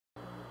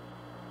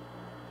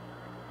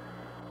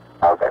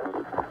Okay.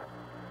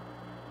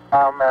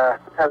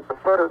 At the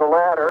foot of the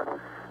ladder,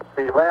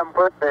 the lamb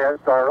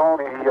footbeds are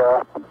only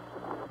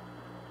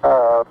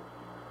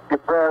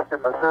depressed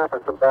in the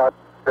surface about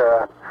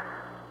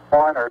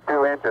 1 or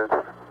 2 inches,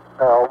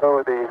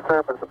 although the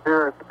surface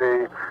appears to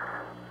be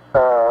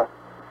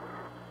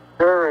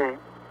very,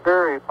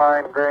 very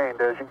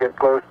fine-grained as you get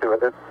close to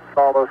it. It's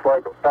almost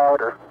like a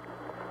powder.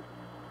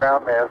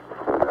 Ground mass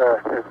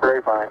is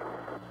very fine.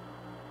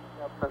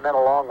 Yep, and then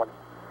a long one.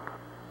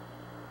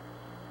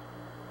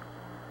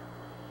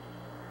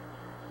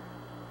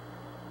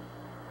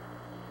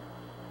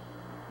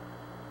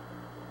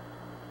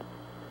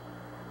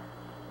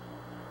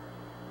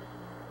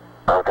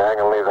 Okay, I'm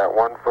going to leave that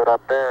 1 foot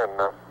up there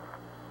and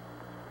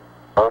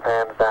both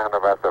hands down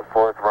about the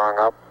 4th rung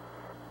up.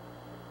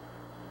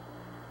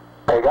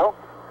 There you go.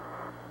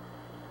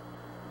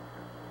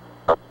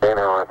 Okay,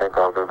 now I think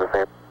I'll do the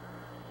same.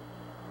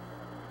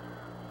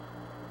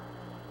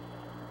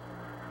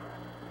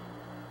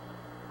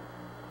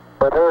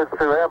 For those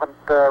who haven't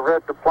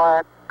read the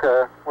plaque,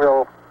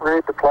 we'll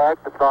read the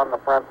plaque that's on the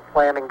front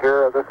landing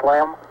gear of this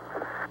lamb.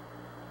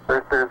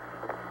 There's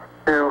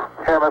 2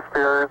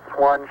 hemispheres,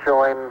 one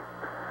showing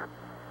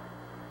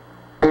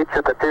each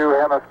of the 2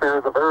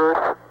 hemispheres of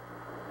Earth.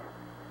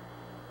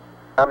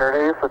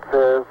 Underneath it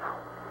says,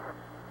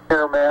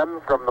 "Here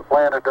men from the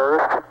planet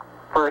Earth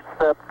first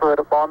set foot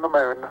upon the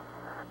moon,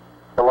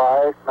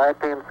 July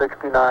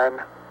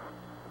 1969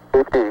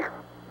 AD."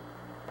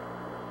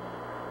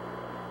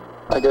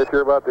 I guess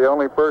you're about the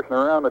only person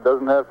around that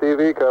doesn't have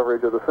TV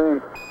coverage of the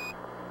scene.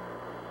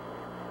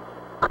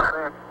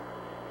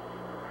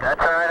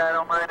 That's all right, I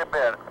don't mind a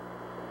bit.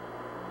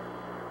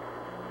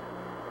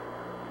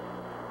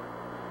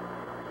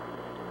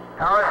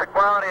 How is the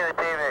quality of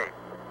the TV?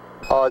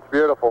 Oh, it's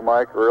beautiful,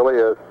 Mike. It really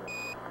is.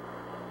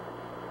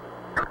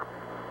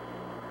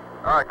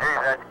 Oh, geez,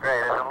 that's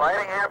great. Is the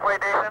lighting halfway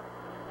decent?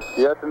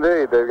 Yes,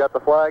 indeed. They've got the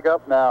flag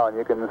up now, and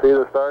you can see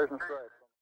the stars and stripes.